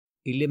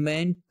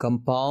Element,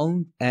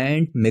 compound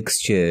and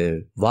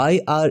mixture.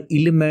 Why are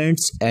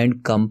elements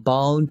and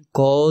compound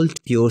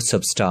called pure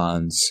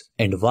substance?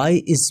 And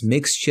why is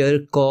mixture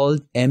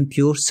called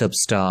impure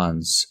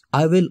substance?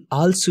 I will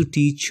also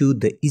teach you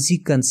the easy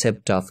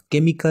concept of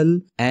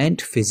chemical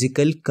and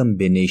physical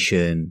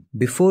combination.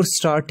 Before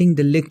starting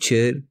the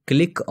lecture,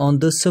 click on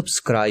the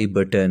subscribe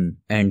button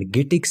and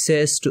get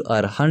access to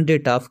our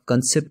 100 of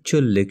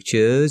conceptual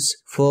lectures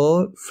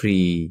for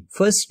free.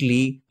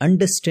 Firstly,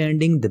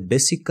 understanding the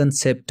basic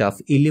concept of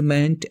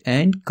element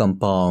and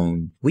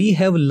compound. We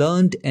have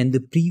learned in the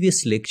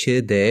previous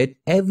lecture that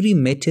every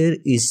matter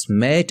is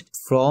made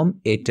from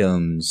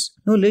atoms.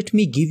 Now let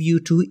me give you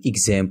two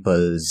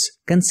examples.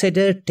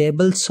 Consider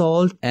table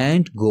salt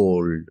and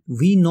gold.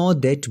 We know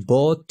that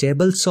both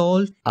table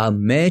salt are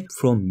made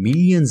from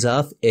millions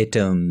of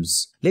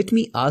atoms. Let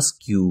me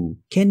ask you,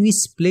 can we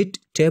split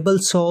table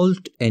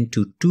salt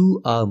into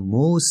two or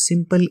more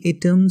simple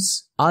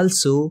atoms?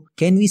 Also,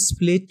 can we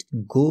split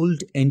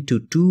gold into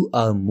two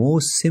or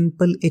more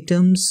simple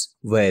atoms?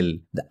 Well,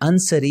 the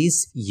answer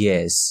is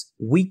yes.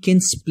 We can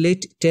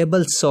split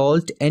table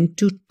salt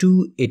into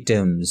two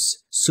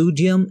atoms,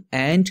 sodium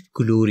and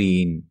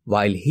chlorine.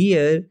 While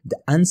here, the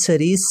answer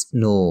is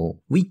no.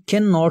 We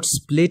cannot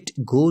split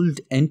gold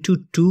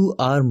into two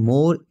or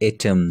more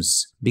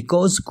atoms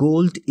because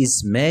gold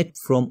is made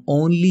from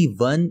only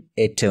one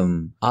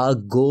atom, or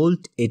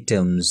gold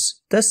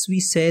atoms. Thus, we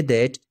say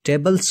that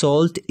table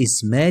salt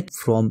is made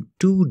from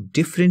two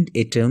different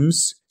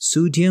atoms,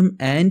 sodium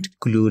and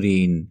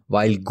chlorine,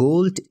 while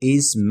gold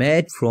is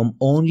made from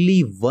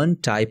only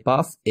one type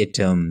of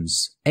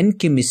atoms. In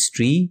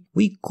chemistry,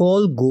 we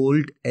call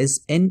gold as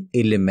an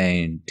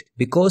element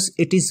because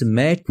it is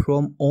made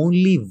from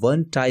only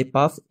one type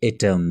of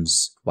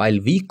atoms, while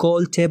we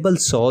call table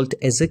salt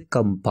as a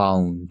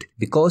compound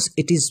because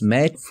it is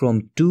made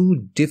from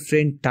two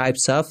different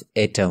types of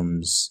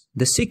atoms.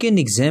 The second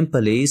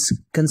example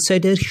is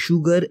consider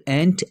sugar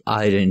and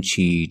iron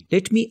sheet.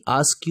 Let me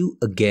ask you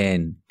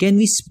again, can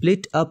we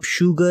split up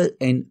sugar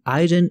and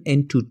iron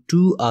into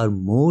two or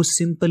more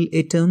simple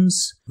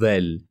atoms?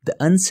 Well, the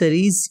answer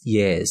is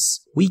yes.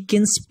 We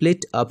can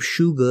split up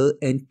sugar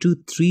into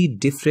three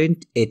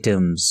different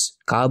atoms,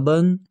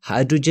 carbon,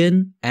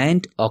 hydrogen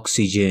and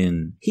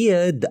oxygen.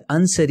 Here the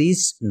answer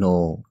is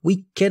no.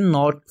 We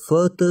cannot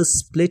further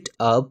split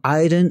up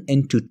iron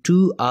into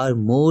two or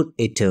more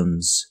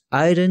atoms.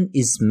 Iron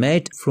is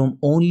made from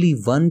only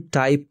one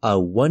type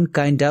or one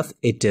kind of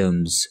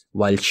atoms,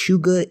 while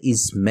sugar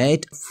is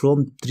made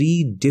from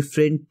three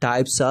different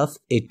types of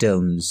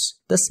atoms.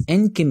 Thus,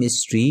 in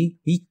chemistry,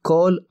 we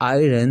call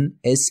iron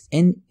as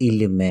an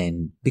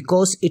element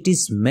because it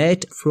is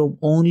made from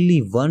only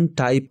one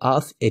type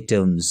of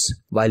atoms,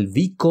 while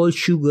we call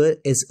sugar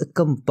as a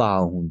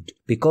compound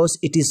because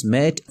it is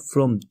made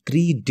from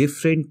three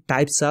different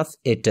types of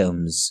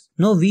atoms.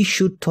 Now we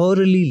should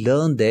thoroughly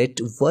learn that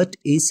what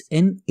is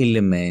an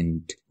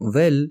element.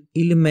 Well,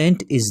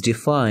 element is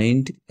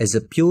defined as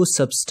a pure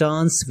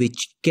substance which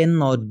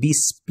cannot be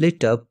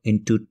split up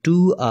into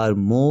two or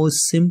more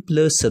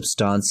simpler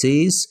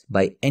substances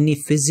by any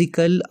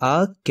physical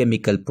or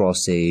chemical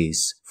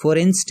process. For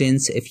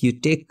instance, if you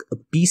take a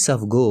piece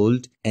of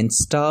gold and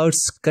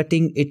starts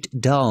cutting it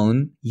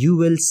down, you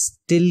will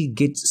still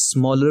get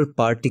smaller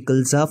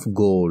particles of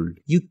gold.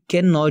 You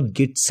cannot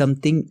get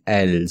something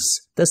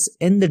else. Thus,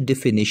 in the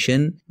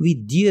definition,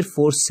 we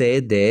therefore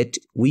say that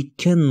we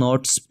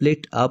cannot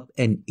split up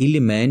an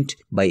element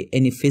by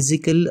any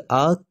physical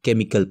or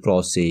chemical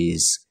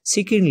process.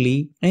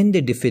 Secondly, in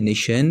the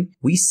definition,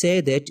 we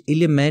say that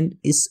element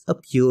is a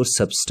pure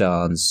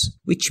substance,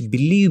 which,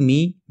 believe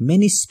me,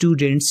 many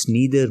students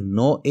neither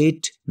know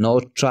it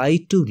nor try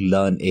to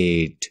learn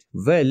it.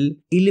 Well,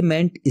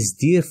 element is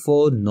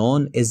therefore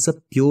known as a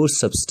pure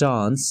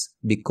substance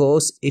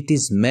because it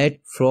is made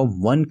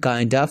from one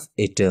kind of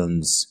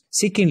atoms.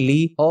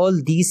 Secondly, all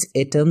these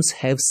atoms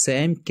have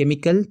same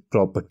chemical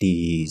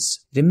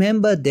properties.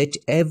 Remember that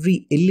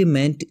every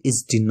element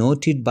is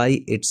denoted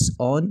by its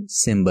own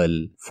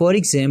symbol. For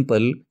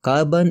example,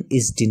 carbon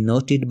is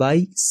denoted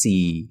by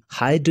C,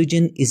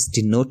 hydrogen is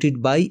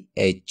denoted by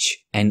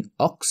H, and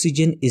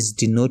oxygen is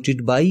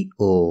denoted by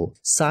O.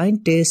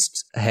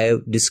 Scientists have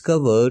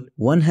discovered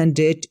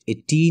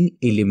 118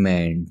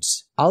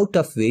 elements, out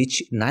of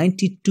which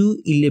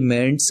 92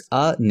 elements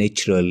are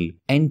natural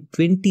and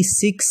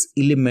 26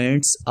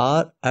 elements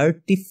are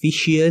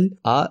artificial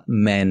or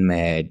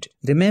man-made.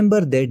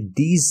 Remember that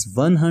these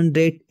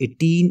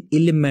 118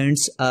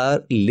 elements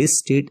are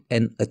listed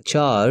in a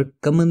chart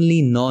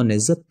commonly known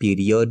as a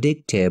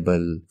periodic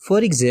table.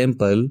 For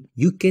example,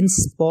 you can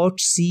spot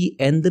C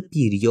in the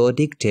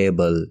periodic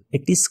table.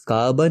 It is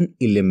carbon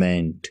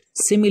element.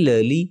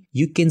 Similarly,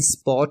 you can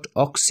spot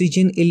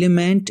oxygen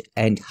element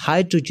and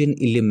hydrogen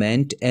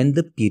element in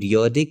the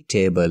periodic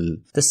table.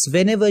 Thus,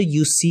 whenever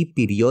you see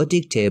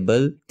periodic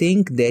table,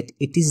 think that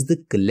it is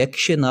the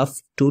collection of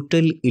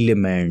total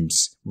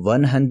elements,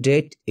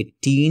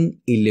 118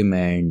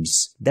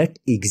 elements that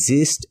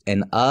exist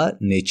in our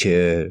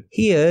nature.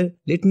 Here,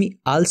 let me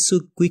also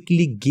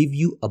quickly give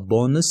you a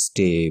bonus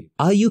tip.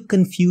 Are you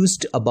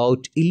confused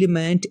about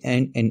element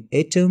and an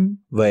atom?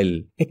 Well,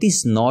 it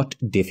is not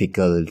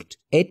difficult.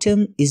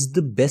 Atom is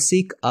the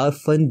basic or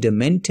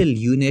fundamental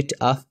unit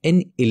of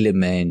an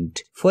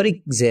element. For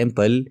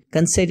example,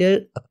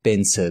 consider a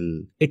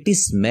pencil. It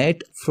is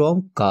made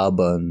from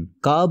carbon.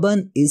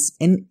 Carbon is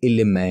an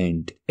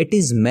element. It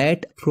is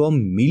made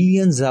from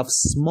millions of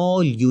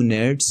small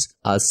units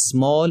or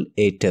small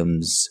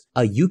atoms.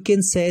 Or you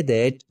can say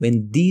that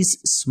when these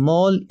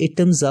small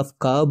atoms of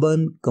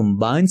carbon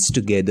combines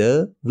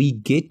together, we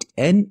get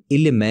an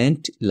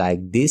element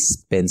like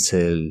this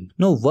pencil.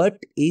 Now, what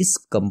is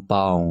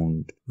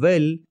compound?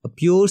 Well, a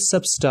pure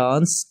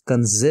substance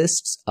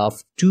consists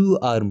of two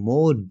or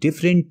more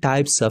different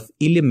types of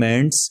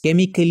elements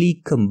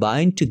chemically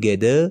combined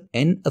together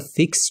in a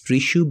fixed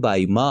ratio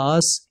by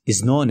mass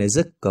is known as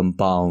a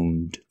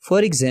compound.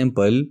 For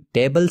example,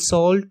 table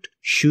salt,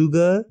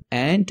 sugar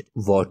and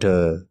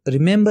water.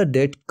 Remember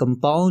that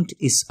compound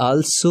is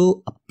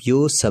also a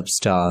pure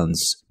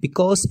substance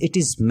because it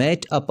is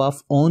made up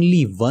of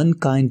only one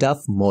kind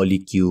of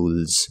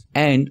molecules,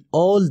 and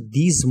all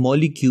these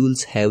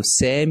molecules have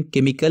same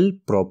chemical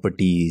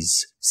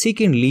properties.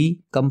 Secondly,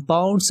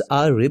 compounds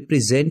are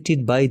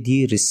represented by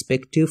the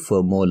respective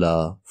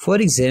formula. For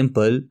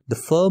example, the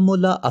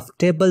formula of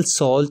table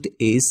salt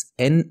is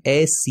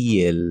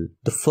NaCl.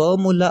 The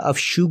formula of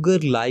sugar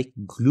like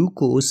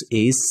glucose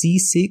is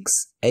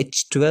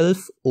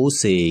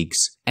C6H12O6,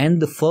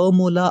 and the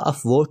formula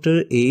of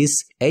water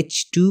is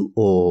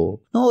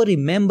H2O. Now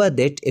remember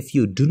that if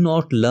you do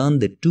not learn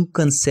the two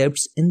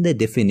concepts in the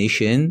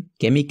definition,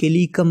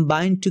 chemically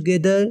combined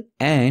together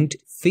and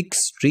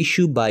fixed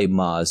ratio by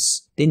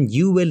mass, then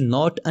you will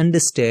not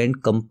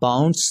understand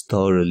compounds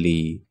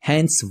thoroughly.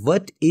 Hence,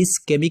 what is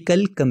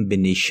chemical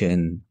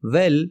combination?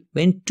 Well,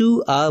 when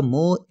two or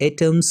more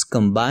atoms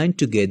combine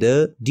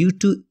together due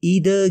to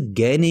either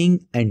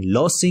gaining and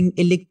losing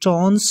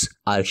electrons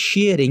or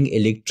sharing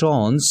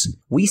electrons,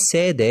 we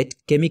say that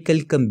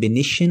chemical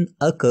combination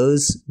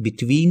occurs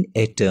between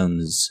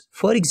atoms.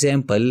 For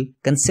example,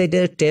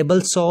 consider table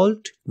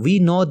salt. We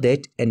know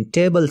that in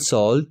table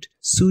salt,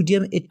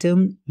 sodium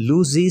atom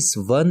loses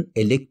one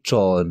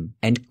electron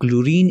and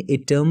chlorine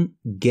atom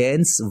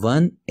gains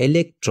one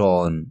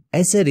electron.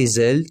 As a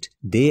result,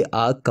 they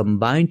are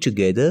combined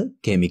together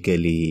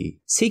chemically.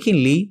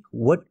 Secondly,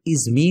 what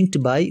is meant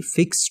by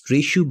fixed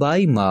ratio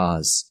by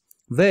mass?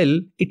 Well,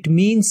 it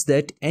means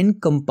that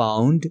in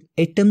compound,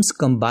 atoms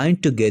combine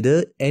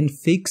together in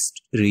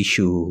fixed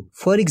ratio.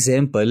 For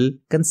example,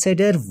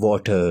 consider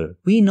water.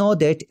 We know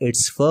that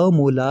its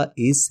formula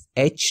is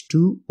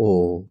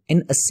H2O.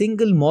 In a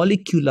single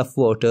molecule of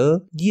water,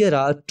 there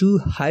are two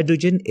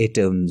hydrogen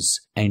atoms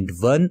and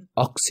one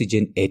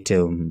oxygen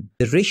atom.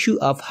 The ratio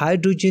of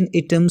hydrogen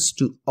atoms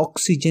to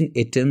oxygen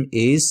atom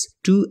is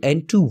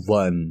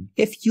 2:1.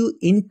 If you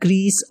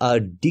increase or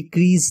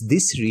decrease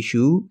this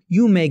ratio,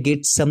 you may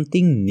get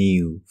something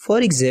new. For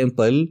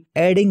example,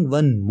 adding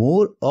one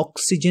more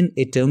oxygen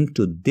atom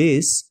to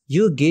this,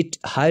 you get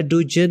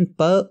hydrogen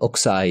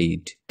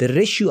peroxide. The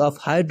ratio of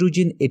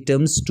hydrogen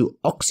atoms to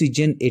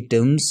oxygen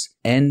atoms,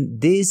 and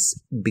this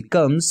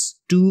becomes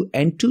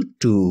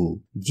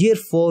 2:2.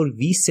 Therefore,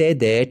 we say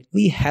that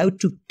we have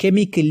to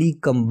chemically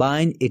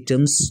combine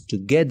atoms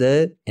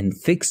together in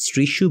fixed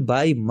ratio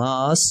by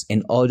mass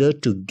in order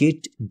to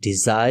get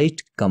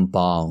desired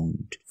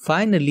compound.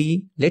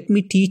 Finally, let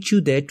me teach you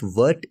that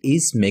what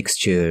is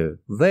mixture.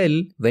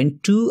 Well, when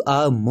two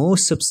or more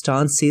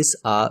substances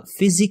are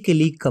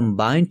physically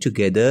combined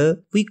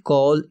together, we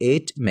call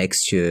it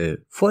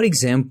mixture. For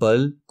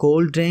example,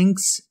 cold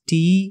drinks,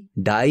 tea,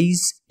 dyes,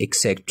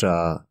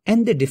 etc.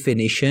 In the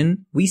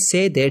definition, we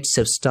say that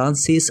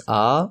substances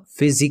are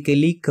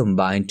physically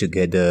combined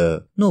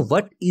together. Now,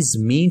 what is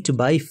meant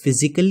by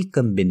physical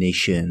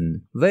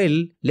combination?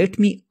 Well, let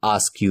me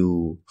ask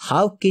you,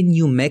 how can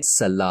you make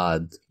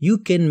salad? You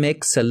can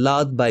make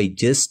salad by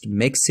just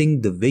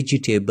mixing the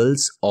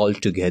vegetables all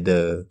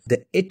together.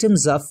 The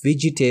atoms of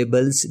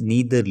vegetables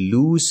neither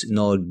lose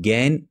nor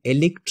gain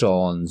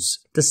electrons.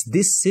 Thus,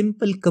 this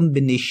simple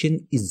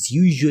combination is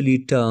usually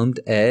termed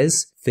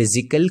as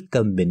physical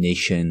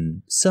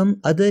combination. Some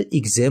other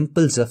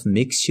examples of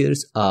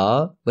mixtures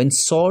are when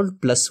salt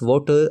plus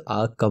water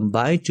are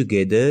combined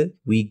together,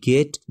 we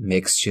get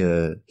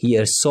mixture.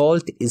 Here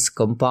salt is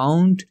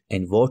compound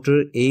and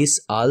water is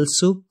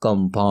also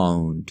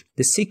compound.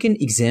 The second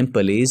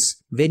example is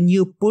when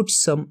you put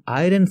some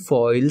iron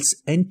foils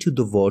into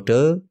the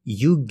water,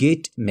 you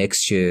get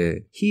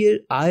mixture. Here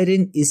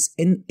iron is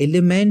an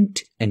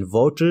element and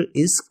water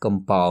is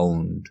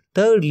compound.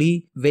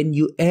 Thirdly, when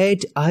you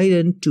add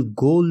iron to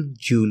gold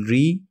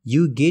jewelry,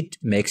 you get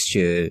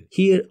mixture.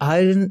 Here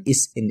iron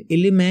is an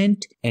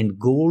element and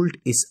gold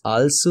is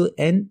also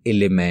an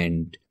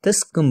element.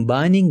 Thus,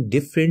 combining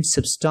different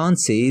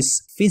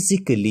substances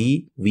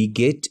physically, we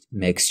get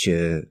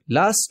mixture.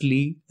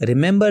 Lastly,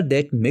 remember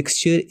that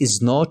mixture is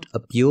not a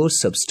pure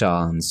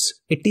substance.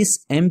 It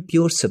is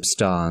impure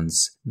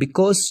substance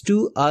because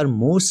two or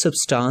more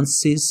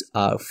substances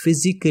are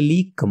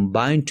physically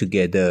combined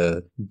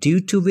together,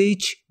 due to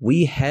which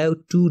we have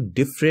two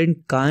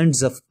different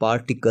kinds of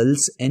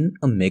particles in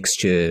a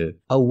mixture.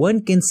 Or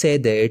one can say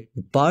that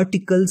the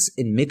particles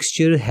in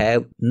mixture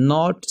have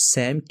not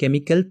same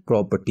chemical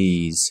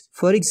properties.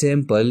 For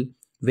example,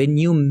 when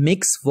you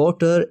mix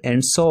water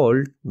and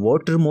salt,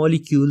 water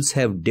molecules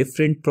have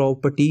different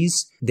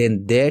properties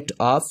than that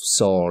of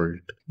salt.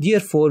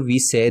 Therefore, we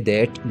say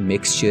that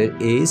mixture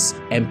is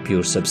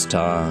impure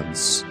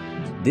substance.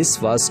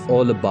 This was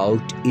all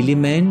about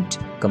element,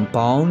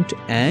 compound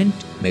and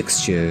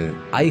mixture.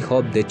 I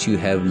hope that you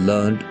have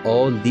learned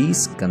all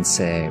these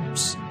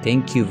concepts.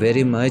 Thank you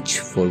very much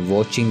for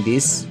watching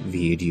this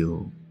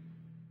video.